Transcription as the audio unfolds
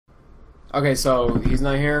Okay, so he's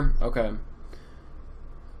not here? Okay.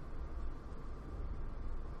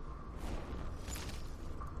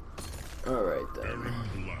 Alright then.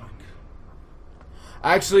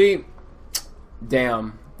 Actually,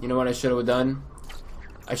 damn. You know what I should have done?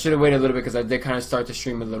 I should have waited a little bit because I did kind of start the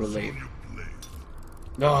stream a little late.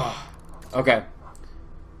 Oh, okay.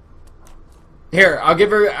 Here, I'll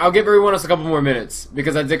give everyone else a couple more minutes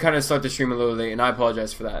because I did kind of start the stream a little late, and I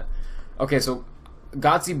apologize for that. Okay, so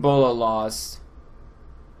Gatsibola lost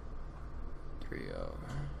 3-0.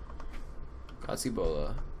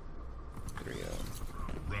 Gatsibola 3-0.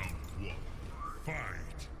 Round 1. Fight.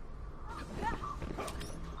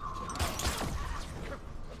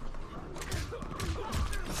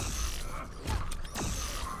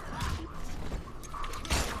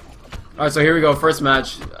 Alright, so here we go. First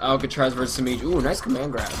match, Alcatraz versus Semiij. Ooh, nice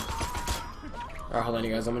command grab. Alright, hold on,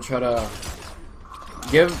 you guys. I'm gonna try to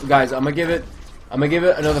I'm gonna give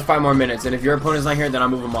it another 5 more minutes. And if your opponent's not here, then I'll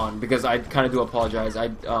move him on because I kind of do apologize. I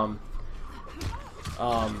did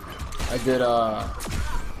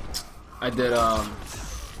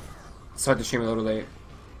start the stream a little late.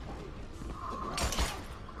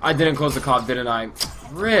 I didn't close the cop, didn't I?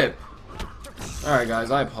 RIP. Alright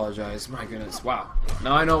guys, I apologize. My goodness, wow.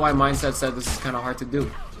 Now I know why Mindset said this is kind of hard to do.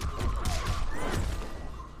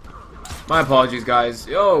 My apologies guys.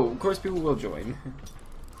 Yo, of course people will join.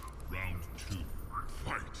 Round 2.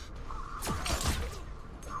 Fight.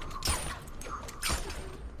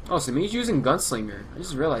 Oh, Semiij using Gunslinger. I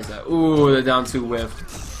just realized that. Ooh, the down 2 whiff.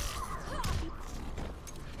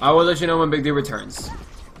 I will let you know when Big D returns.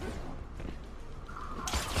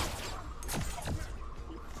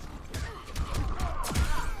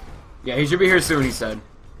 Yeah, he should be here soon, he said.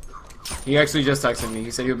 He actually just texted me. He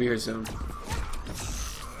said he'll be here soon.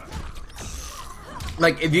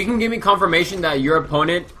 Like, if you can give me confirmation that your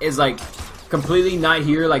opponent is, like, completely not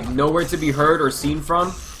here, like, nowhere to be heard or seen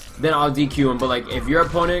from, then I'll DQ him. But, like, if your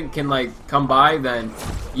opponent can, like, come by, then,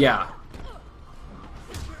 yeah.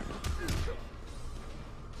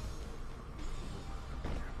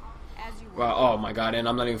 Wow, oh my god, and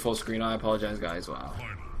I'm not even full screen. I apologize, guys. Wow.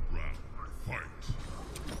 Final round. Fight.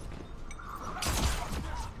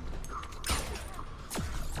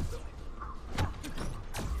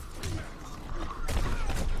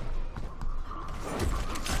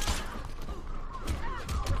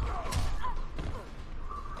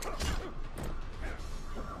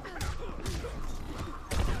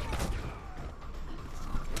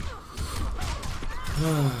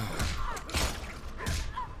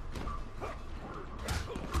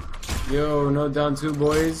 Yo, no down 2,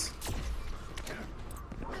 boys.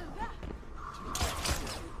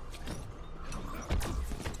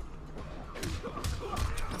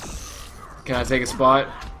 Can I take a spot?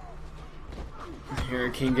 Here,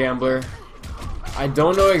 King Gambler. I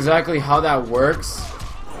don't know exactly how that works.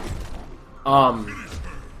 Alright,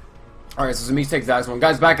 so Semiij takes that one.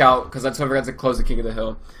 Guys, back out, because I totally forgot to close the King of the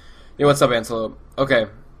Hill. Yo, what's up, Antelope? Okay.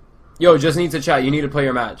 Yo, just need to chat. You need to play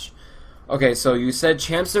your match. Okay, so you said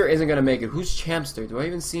Champster isn't gonna make it. Who's Champster? Do I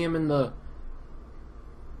even see him in the...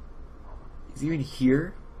 Is he even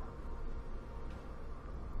here?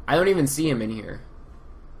 I don't even see him in here.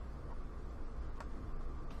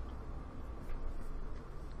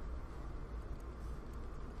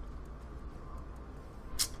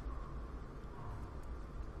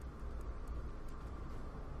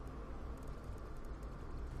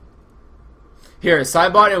 Here,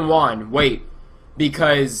 Cybot and Juan. Wait.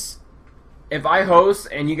 Because... if I host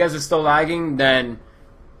and you guys are still lagging, then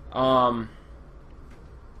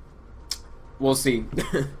we'll see.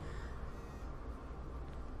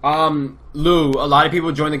 Lou, a lot of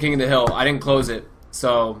people joined the King of the Hill. I didn't close it,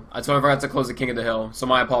 so I totally forgot to close the King of the Hill. So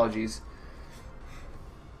my apologies.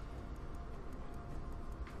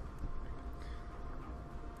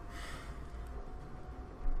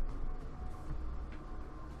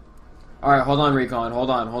 All right, hold on, Recon. Hold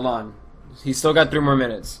on. He's still got 3 more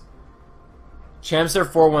minutes.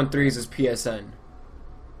 Champster 413 is his PSN.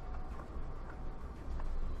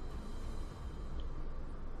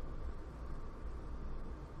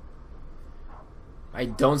 I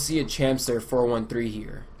don't see a Champster 413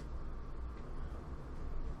 here.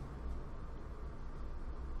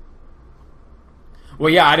 Well,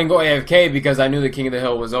 yeah, I didn't go AFK because I knew the King of the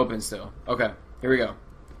Hill was open still. Okay, here we go.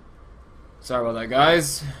 Sorry about that,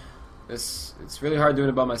 guys. It's really hard doing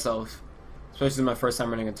it by myself, especially my first time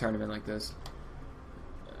running a tournament like this.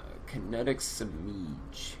 Kinetic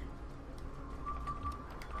Semiij.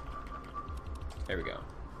 There we go.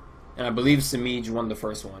 And I believe Semiij won the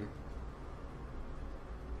first one.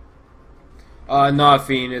 No,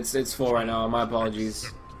 Fiend, it's full right now. My apologies.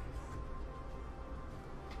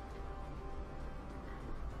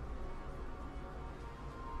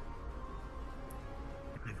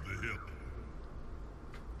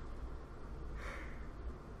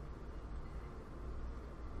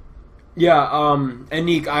 Yeah, and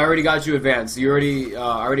Neek, I already got you advanced. You already,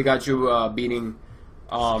 I already got you, beating,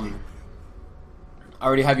 I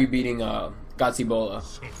already have you beating, Godzilla.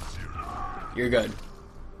 You're good.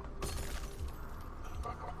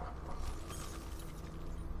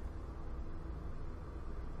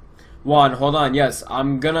 Juan, hold on. Yes,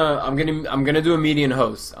 I'm gonna do a median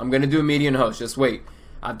host. I'm gonna do a median host. Just wait.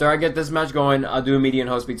 After I get this match going, I'll do a median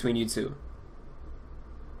host between you two.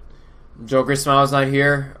 Joker Smile's not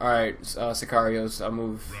here. Alright, Sicarios, I'll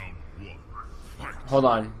move. Hold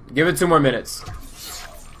on. Give it 2 more minutes.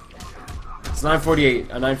 It's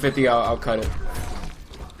 9:48. At 9:50, I'll cut it.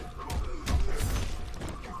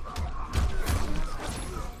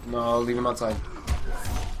 No, I'll leave him outside.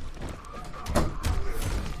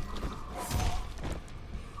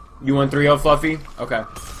 You won 3-0, Fluffy? Okay.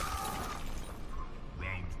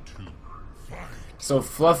 So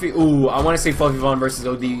Fluffy, ooh, I want to say Fluffy Vaughn versus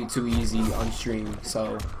OD too easy on stream.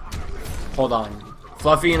 So hold on,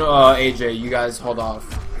 Fluffy and AJ, you guys hold off.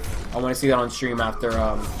 I want to see that on stream after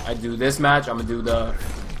I do this match. I'm gonna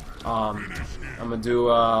do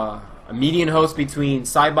a median host between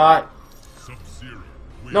Cybot.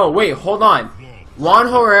 No, wait, hold on. Juan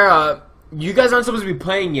Herrera, you guys aren't supposed to be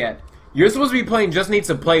playing yet. You're supposed to be playing Just Need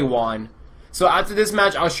to Play Juan. So after this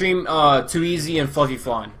match, I'll stream Too Easy and Fluffy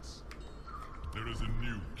Flan. There is a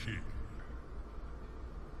new king.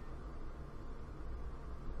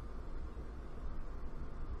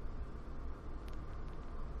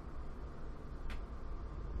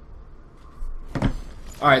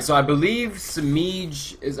 Alright, so I believe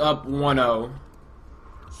Semiij is up 1-0.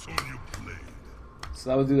 So you played.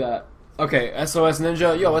 So I will do that. Okay, SOS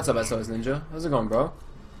Ninja. Yo, what's up, SOS Ninja? How's it going, bro?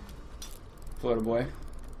 Florida boy.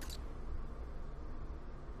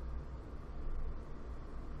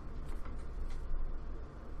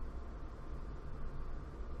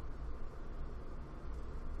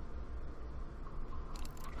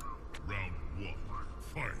 Round 1.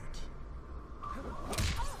 Fight.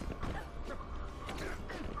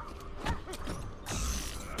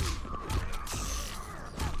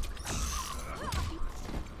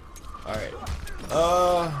 Alright.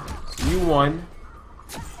 You won.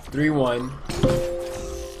 3-1.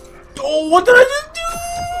 Oh, what did I just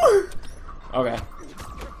do? Okay.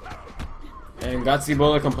 And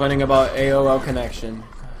Godzilla complaining about AOL connection.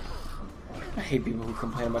 I hate people who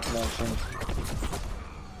complain about connection.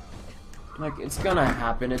 Like, it's gonna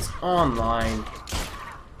happen. It's online.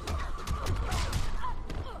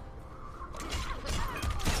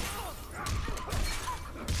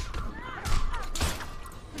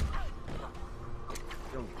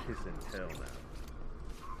 Don't kiss and tell now.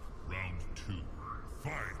 Round 2.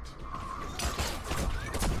 Fight.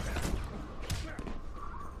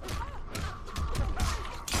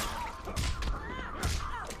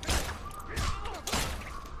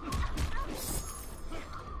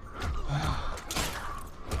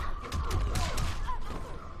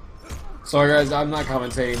 Sorry guys, I'm not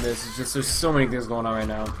commentating this. It's just there's so many things going on right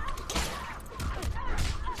now.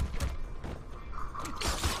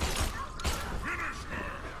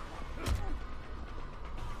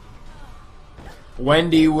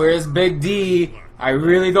 Wendy, where's Big D? I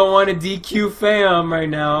really don't want to DQ fam right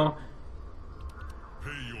now.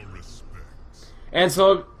 Pay your respects. And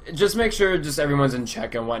so, just make sure just everyone's in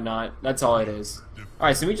check and whatnot. That's all it is.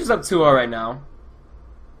 Alright, so we just up 2-0 right now.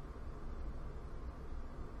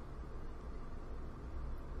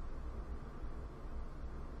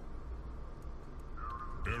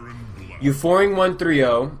 Euphoring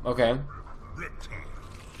 1-3-0. Okay. Reptile.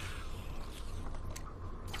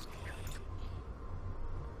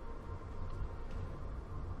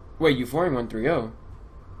 Wait, Euphoring 1-3-0.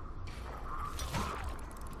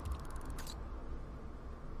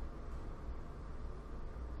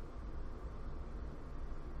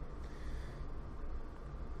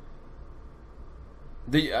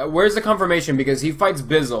 Where's the confirmation? Because he fights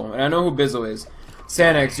Bizzle, and I know who Bizzle is.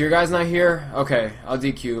 Sanex, your guy's not here? Okay, I'll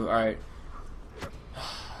DQ. Alright.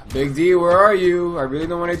 Big D, where are you? I really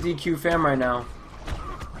don't want to DQ fam right now.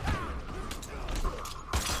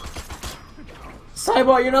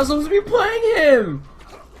 Cybot, you're not supposed to be playing him!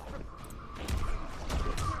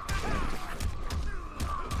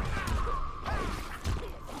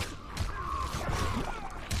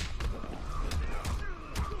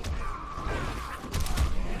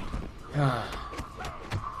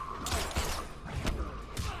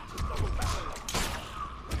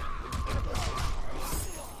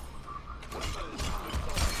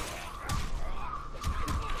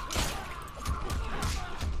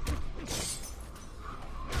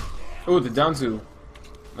 Ooh, the down 2.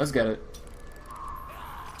 Let's get it.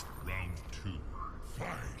 Round 2. Fight.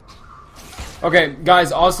 Okay,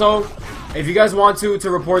 guys, also, If you guys want to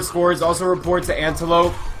report scores, also report to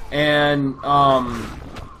Antelope and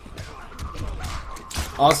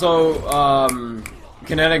also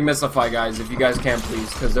Kinetic Mystify, guys, if you guys can,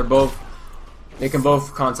 please, because they can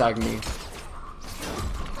both contact me.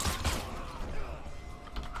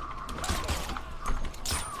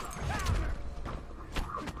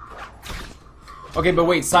 Okay, but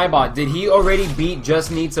wait, Cybot, did he already beat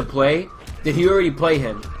Just Need to Play? Did he already play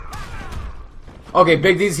him? Okay,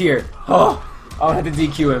 Big D's here. Oh, I'll have to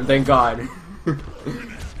DQ him, thank God.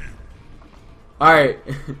 Alright.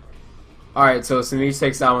 Alright, so Semiij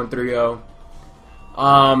takes that one 3-0.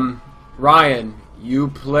 Ryan, you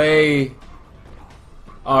play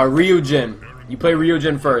Ryujin. You play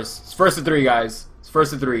Ryujin first. It's first to 3, guys. It's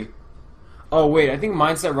first to 3. Oh, wait, I think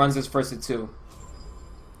Mindset runs this first to 2.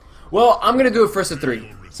 Well, I'm gonna do it first to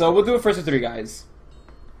 3. So we'll do it first to 3, guys.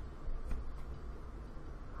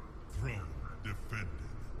 Throne defended.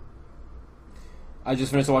 I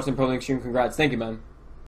just finished watching the Pro League stream. Congrats. Thank you, man.